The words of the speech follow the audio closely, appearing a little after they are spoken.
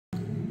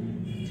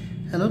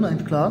Hello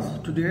 9th class.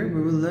 Today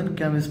we will learn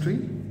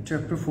chemistry,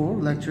 chapter 4,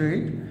 lecture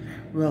 8.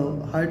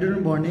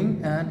 Hydrogen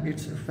bonding and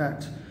its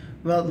effects.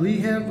 We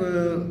have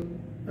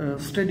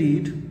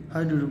studied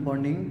hydrogen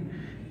bonding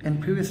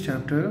in previous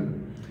chapter,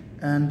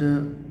 and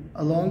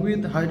along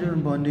with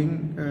hydrogen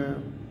bonding,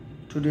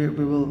 today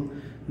we will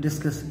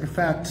discuss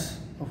effects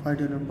of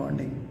hydrogen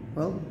bonding.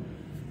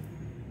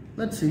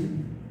 Let's see.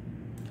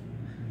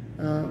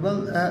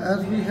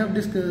 As we have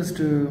discussed,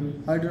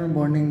 hydrogen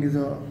bonding is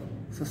a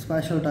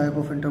special type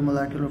of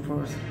intermolecular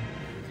force.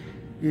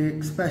 ये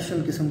एक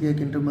special किस्म की एक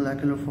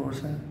इंटरमोलेक्युलर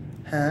force है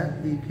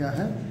ये क्या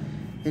है?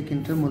 एक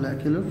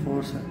इंटरमोलेक्युलर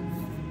फोर्स है,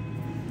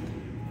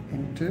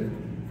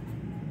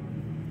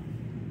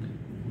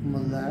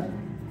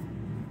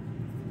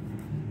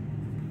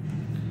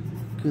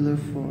 इंटरमोलेक्युलर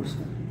फोर्स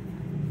है.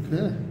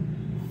 Clear?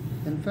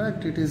 In fact,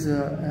 it is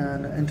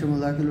an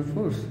intermolecular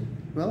force.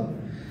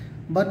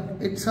 But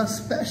it's a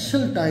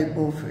special type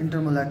of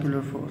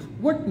intermolecular force.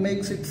 What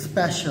makes it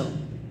special?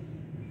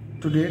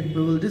 Today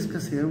we will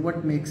discuss here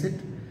what makes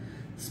it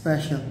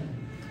special.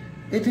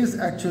 It is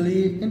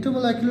actually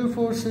intermolecular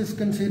force is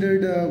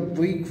considered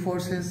weak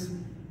forces,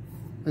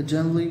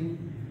 generally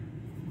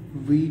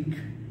weak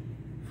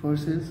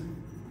forces.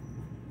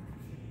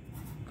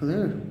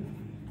 Clear?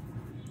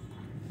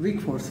 Weak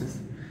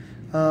forces.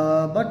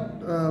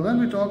 But when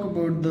we talk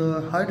about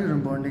the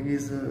hydrogen bonding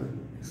is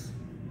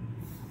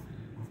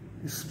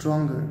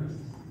stronger,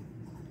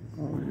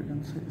 or you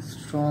can say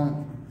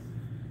strong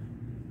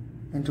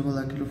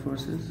intermolecular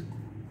forces,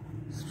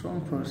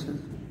 strong forces.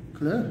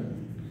 Clear?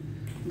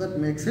 That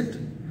makes it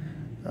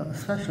a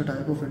special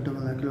type of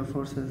intermolecular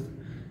forces.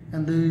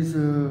 And there is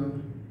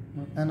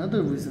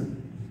another reason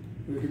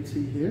you can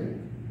see here.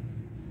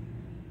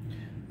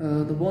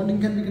 The bonding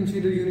can be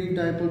considered unique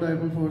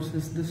dipole-dipole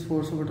forces. This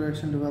force of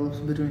attraction develops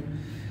between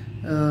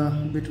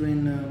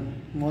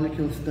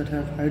molecules that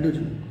have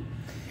hydrogen.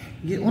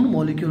 ये उन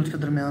molecules के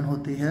दरमियान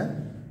होती है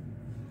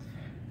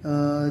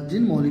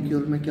जिन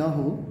molecule में क्या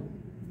हो,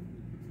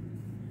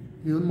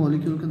 ये उन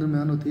मॉलिक्यूल के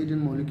दरमियान होती है जिन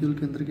मॉलिक्यूल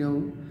के अंदर क्या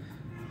हो,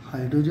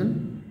 हाइड्रोजन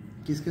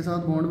किसके साथ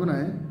बॉन्ड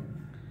बनाए,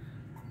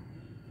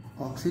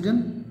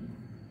 oxygen,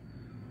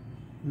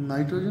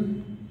 nitrogen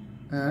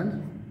and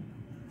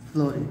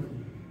fluorine.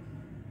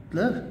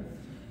 Clear?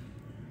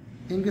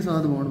 इनके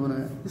साथ बॉन्ड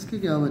बनाए. इसकी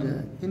क्या वजह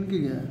है, इनकी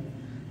क्या है?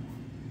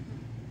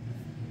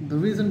 The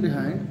reason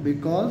behind,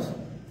 because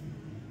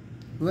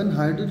when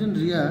hydrogen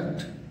react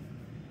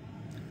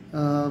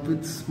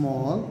with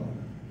small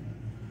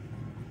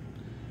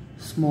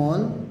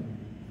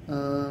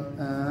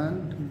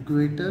and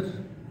greater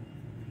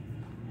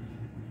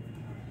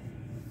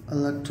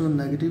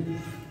electronegative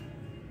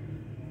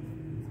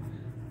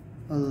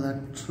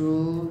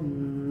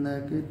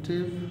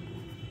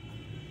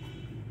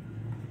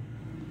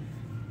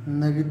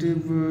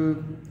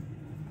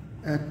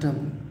atom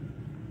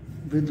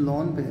with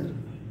lone pair.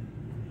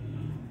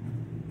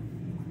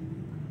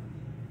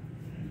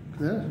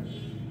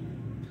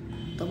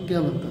 तब क्या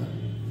बनता है?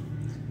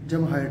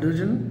 जब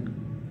हाइड्रोजन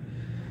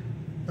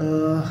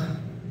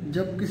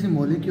जब किसी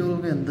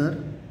मॉलिक्यूल के अंदर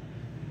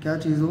क्या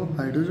चीज़ हो,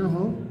 हाइड्रोजन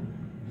हो,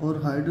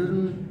 और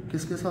हाइड्रोजन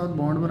किसके साथ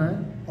बॉन्ड बनाए,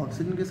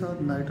 ऑक्सीजन के साथ,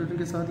 नाइट्रोजन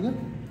के साथ या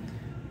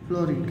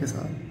फ्लोरीन के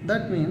साथ.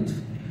 दैट मीन्स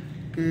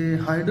कि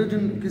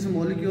हाइड्रोजन किसी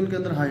मॉलिक्यूल के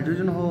अंदर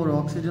हाइड्रोजन हो और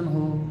ऑक्सीजन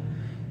हो,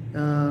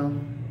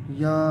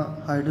 या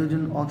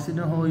हाइड्रोजन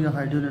ऑक्सीजन हो, या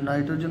हाइड्रोजन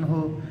नाइट्रोजन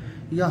हो,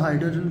 या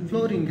हाइड्रोजन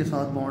फ्लोरीन के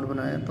साथ बॉन्ड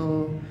बनाए, तो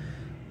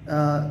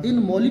इन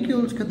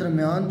मॉलिक्यूल्स के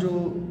दरमियान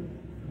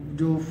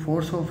जो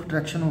फोर्स ऑफ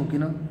अट्रैक्शन होगी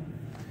ना,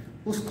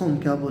 उसको हम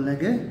क्या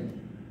बोलेंगे?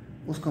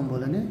 उसको हम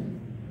बोलेंगे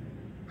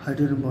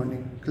हाइड्रोजन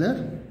बॉन्डिंग. क्लियर?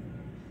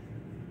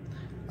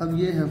 अब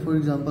ये है, फॉर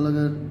एग्जांपल,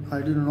 अगर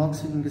हाइड्रोजन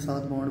ऑक्सीजन के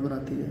साथ बॉन्ड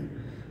बनाती है,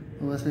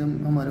 तो वैसे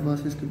हमारे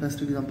पास इसकी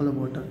बेस्ट एग्जांपल है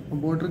वाटर. और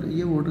वाटर,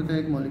 ये वाटर का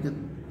एक molecule,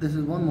 this is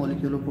one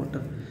molecule of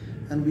water,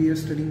 and we are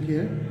studying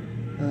here.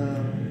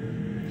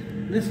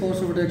 This force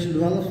of attraction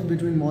develops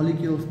between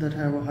molecules that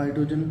have a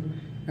hydrogen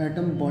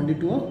atom bonded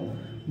to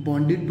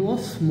a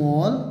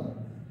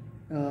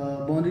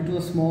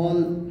small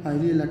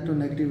highly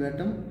electronegative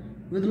atom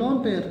with lone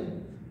pair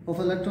of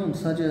electrons,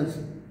 such as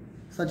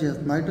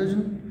nitrogen,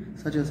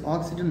 such as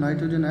oxygen,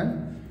 nitrogen, and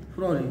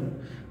fluorine.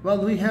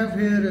 We have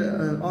here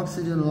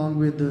oxygen along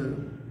with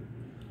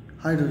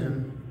hydrogen,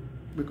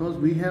 because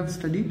we have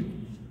studied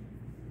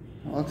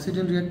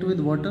oxygen react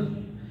with water.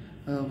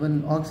 When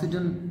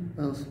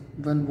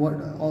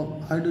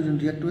hydrogen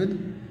react with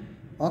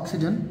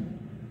oxygen,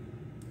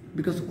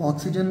 because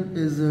oxygen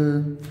is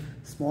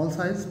small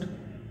sized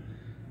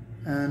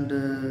and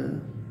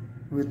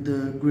with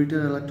greater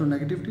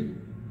electronegativity,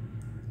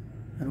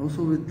 and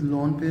also with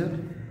lone pair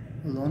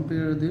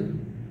are there.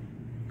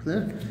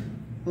 Clear?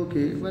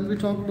 Okay, when we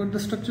talk about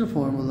the structure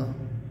formula,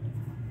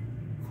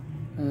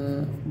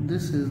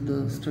 this is the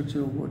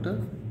structure of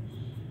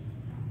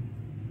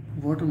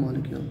water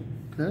molecule.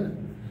 Clear?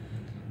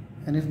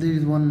 And if there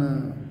is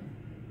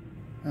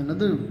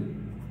another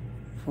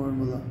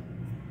formula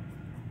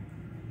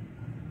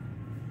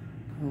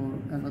or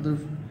another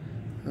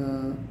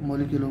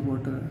molecule of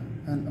water,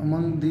 and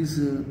among these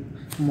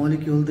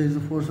molecule there is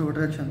a force of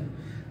attraction.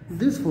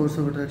 This force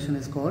of attraction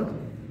is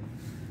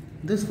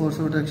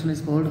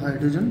called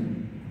hydrogen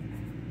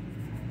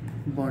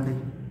bonding.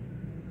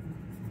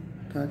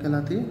 क्या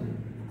कहलाती है?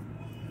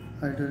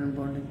 Hydrogen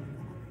bonding.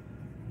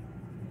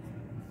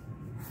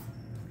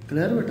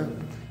 Clear बेटा?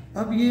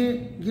 अब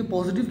ये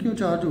positive क्यों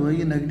charge हुआ,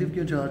 ये negative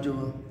क्यों चार्ज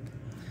हुआ?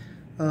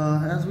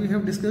 As we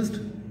have discussed,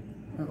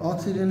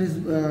 oxygen is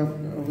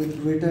with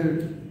greater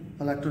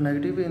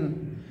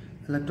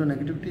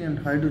electronegativity and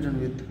hydrogen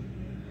with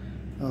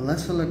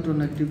less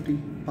electronegativity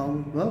power.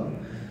 Well,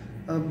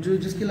 अब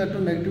जिसकी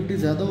इलेक्ट्रोनेगेटिविटी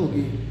ज़्यादा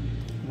होगी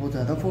वो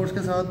ज़्यादा फोर्स के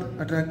साथ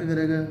अट्रैक्ट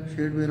करेगा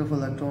शेड वेयर ऑफ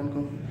इलेक्ट्रॉन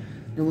को.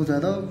 जब वो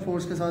ज़्यादा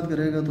फोर्स के साथ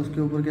करेगा तो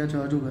उसके ऊपर क्या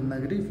चार्ज होगा?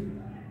 नेगेटिव,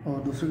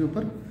 और दूसरे के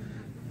ऊपर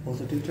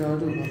पॉजिटिव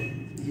चार्ज होगा.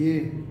 ये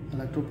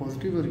इलेक्ट्रो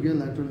पॉजिटिव और ये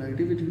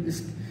इलेक्ट्रोनेगेटिविटी,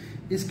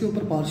 इसके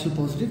ऊपर पार्शियल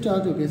पॉजिटिव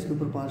चार्ज हो गया, इसके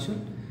ऊपर पार्शियल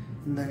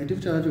नेगेटिव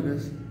चार्ज हो गया.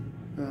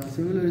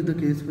 Similar is the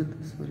case with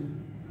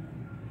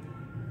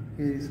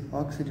here is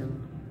oxygen,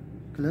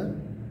 clear,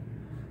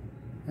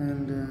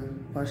 and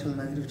partial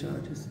negative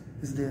charge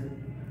is there.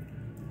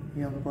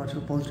 यहाँ पर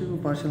पार्शियल पॉजिटिव और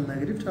पार्शियल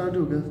नेगेटिव चार्ज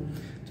हो गया.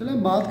 चलो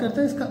हम बात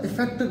करते हैं इसका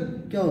इफेक्ट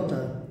क्या होता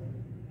है.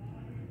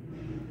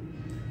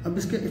 अब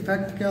इसके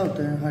इफेक्ट क्या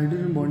होते हैं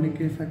हाइड्रोजन बॉन्डिंग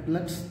के effect.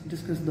 Let's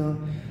discuss the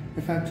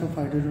effects of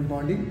hydrogen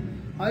bonding.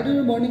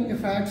 Hydrogen bonding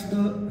effects the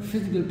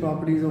physical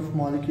properties of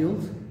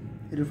molecules.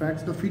 It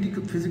effects the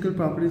physical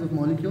properties of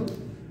molecules.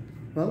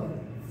 Well,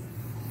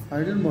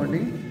 hydrogen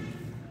bonding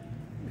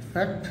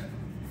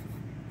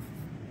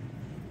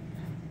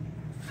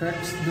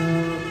affects the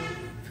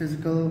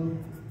physical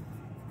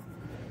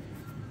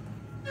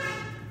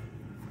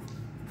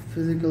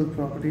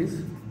properties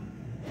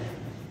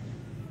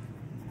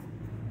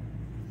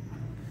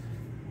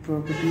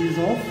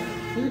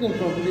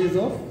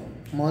of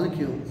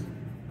molecules.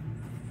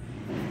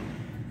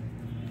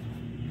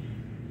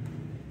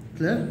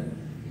 Clear?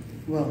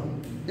 Well,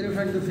 it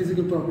affects the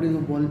physical properties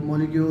of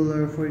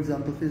molecule. For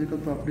example, physical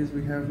properties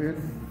we have here.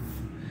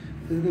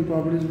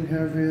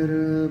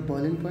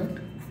 Boiling point.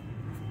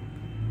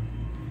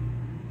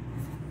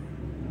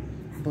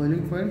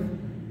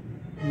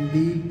 B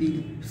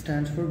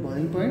stands for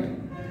boiling point.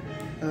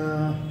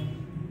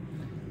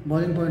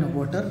 Boiling point of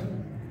water.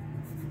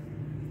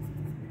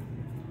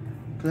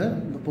 Clear?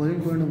 The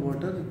boiling point of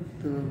water,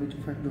 which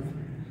affect the,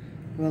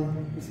 well,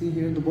 you see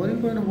here the boiling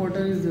point of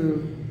water is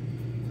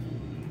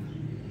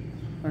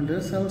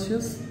under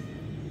Celsius.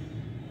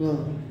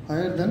 Well,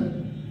 higher than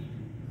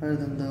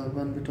the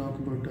one we talk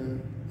about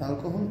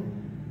alcohol.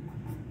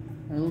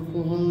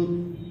 Alcohol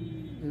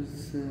is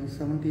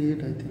 78,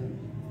 I think.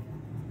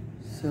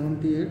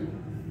 78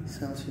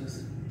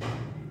 Celsius.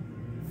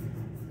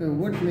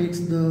 What makes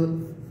the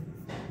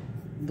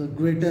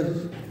greater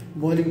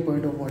boiling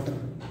point of water?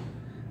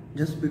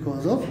 Just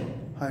because of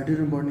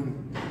hydrogen bonding.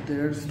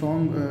 There is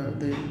strong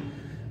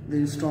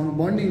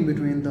bonding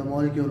between the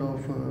molecule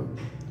of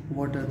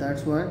water.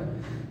 That's why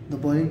the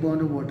boiling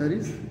point of water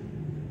is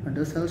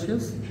under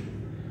Celsius.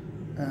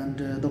 And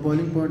the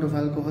boiling point of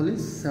alcohol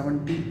is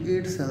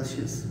 78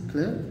 Celsius.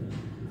 Clear?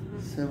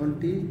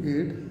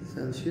 78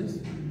 Celsius.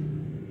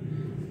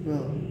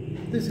 Well,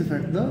 this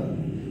affects the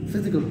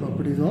physical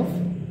properties of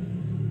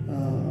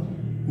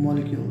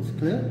molecules.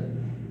 Clear?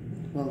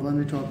 Well, when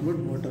we talk about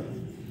water.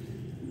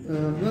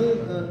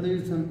 There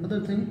is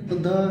another thing.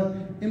 The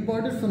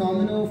important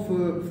phenomenon of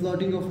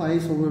floating of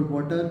ice over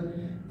water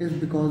is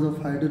because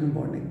of hydrogen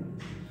bonding.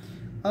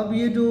 अब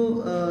ये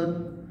जो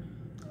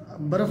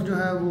बर्फ़ जो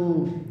है वो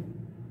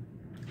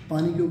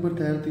पानी के ऊपर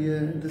तैरती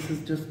है, this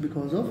is just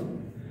because of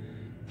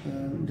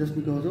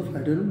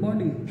hydrogen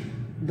bonding.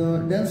 The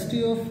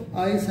density of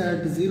ice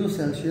eight 0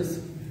 Celsius.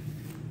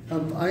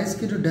 अब आइस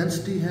की जो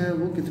डेंसिटी है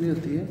वो कितनी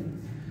होती है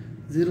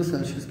 0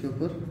 सेल्सियस के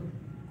ऊपर?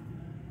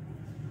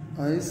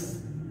 आइस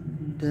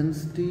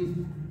डेंसिटी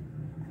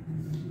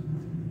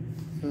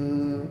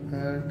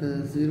एट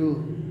 0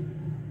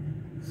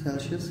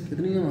 सेल्सियस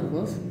कितनी है हमारे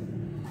पास?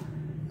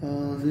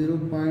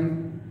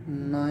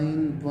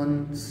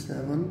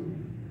 0.917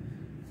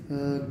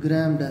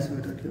 ग्राम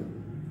डेसीमीटर क्यूब,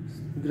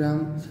 ग्राम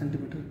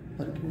सेंटीमीटर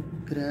पर cube,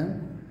 gram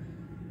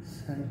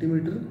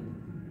centimetre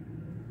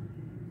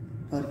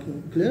per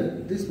cube.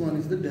 Clear? This one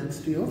is the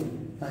density of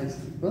ice.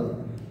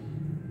 Well,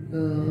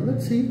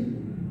 let's see.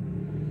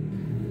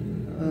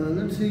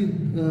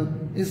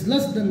 Is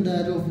less than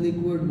that of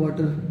liquid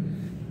water.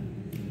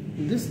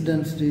 This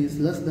density is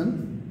less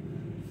than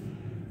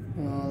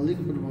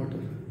liquid water.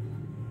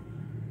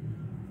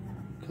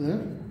 Clear?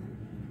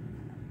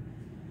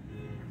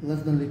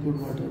 Less than liquid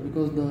water,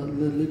 because the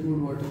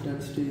liquid water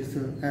density is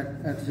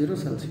at 0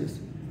 Celsius.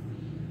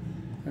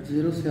 At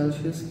 0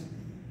 Celsius,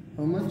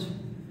 how much?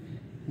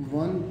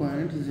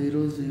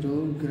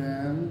 1.00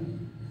 gram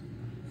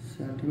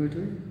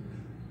centimeter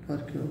per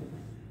cube.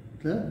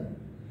 Clear?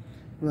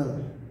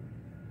 Well,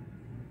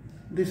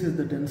 this is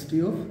the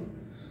density of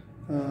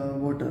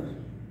water.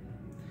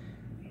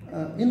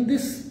 In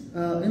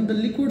the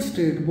liquid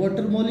state,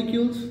 water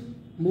molecules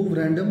move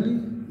randomly.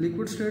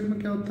 Liquid state में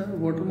क्या होता है?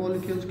 Water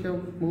molecules क्या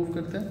move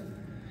करते हैं?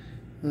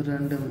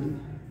 Randomly,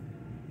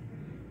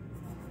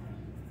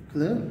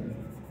 clear,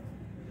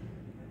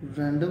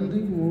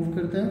 randomly move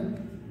करते हैं।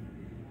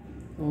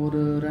 और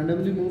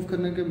रैंडमली मूव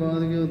करने के बाद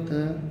क्या होता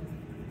है,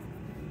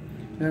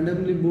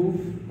 randomly move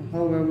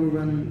how ever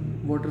when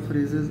water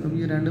freezes. अब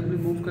ये रैंडमली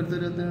मूव करते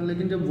रहते हैं,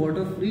 लेकिन जब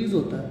वाटर फ्रीज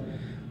होता है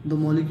the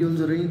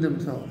molecules arrange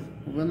themselves.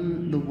 When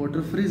the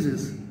water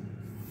freezes,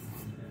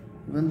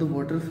 when the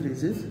water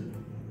freezes,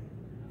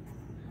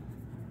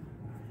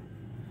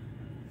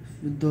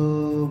 the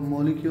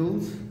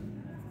molecules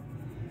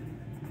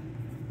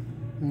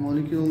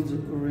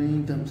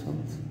arrange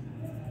themselves।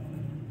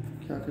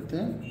 क्या करते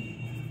हैं,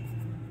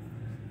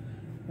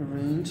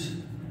 arrange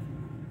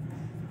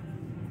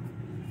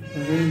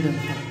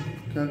themselves,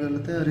 क्या कर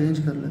लेते हैं, अरेंज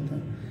कर लेते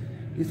हैं।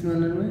 किस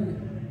मैनर में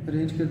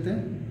अरेंज करते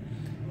हैं,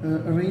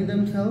 arrange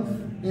themselves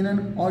in an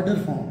order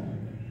form।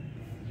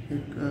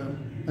 एक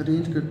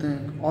अरेंज करते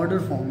हैं, ऑर्डर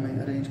फॉर्म में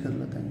अरेंज कर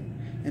लेते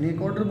हैं, यानी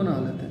एक ऑर्डर बना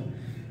लेते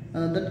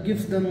हैं। That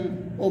gives them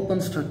open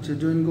structure,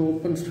 जो इनको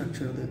ओपन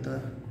स्ट्रक्चर देता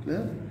है,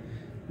 क्लियर,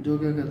 जो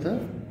क्या कहता है,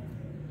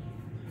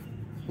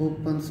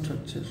 ओपन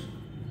स्ट्रक्चर।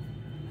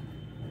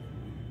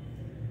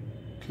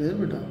 क्लियर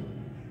बेटा,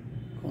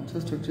 कौन सा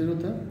स्ट्रक्चर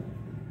होता है,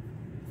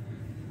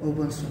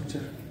 open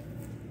structure,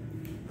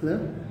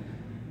 clear.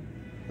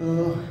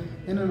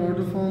 In an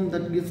order form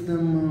that gives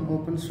them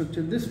open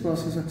structure, this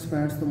process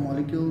expands the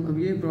molecule। अब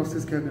ये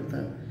process क्या करता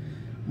है,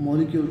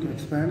 molecule को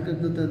expand कर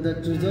देता है, that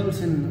results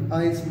in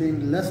ice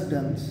being less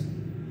dense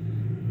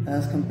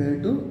as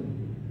compared to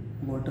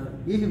water।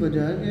 यही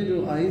वजह है कि जो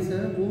ice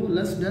है वो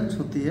less dense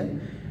होती है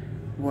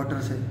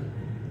water से,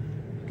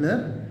 clear।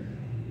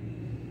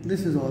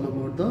 This is all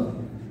about the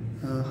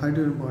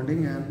hydrogen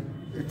bonding and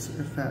its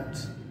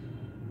effects।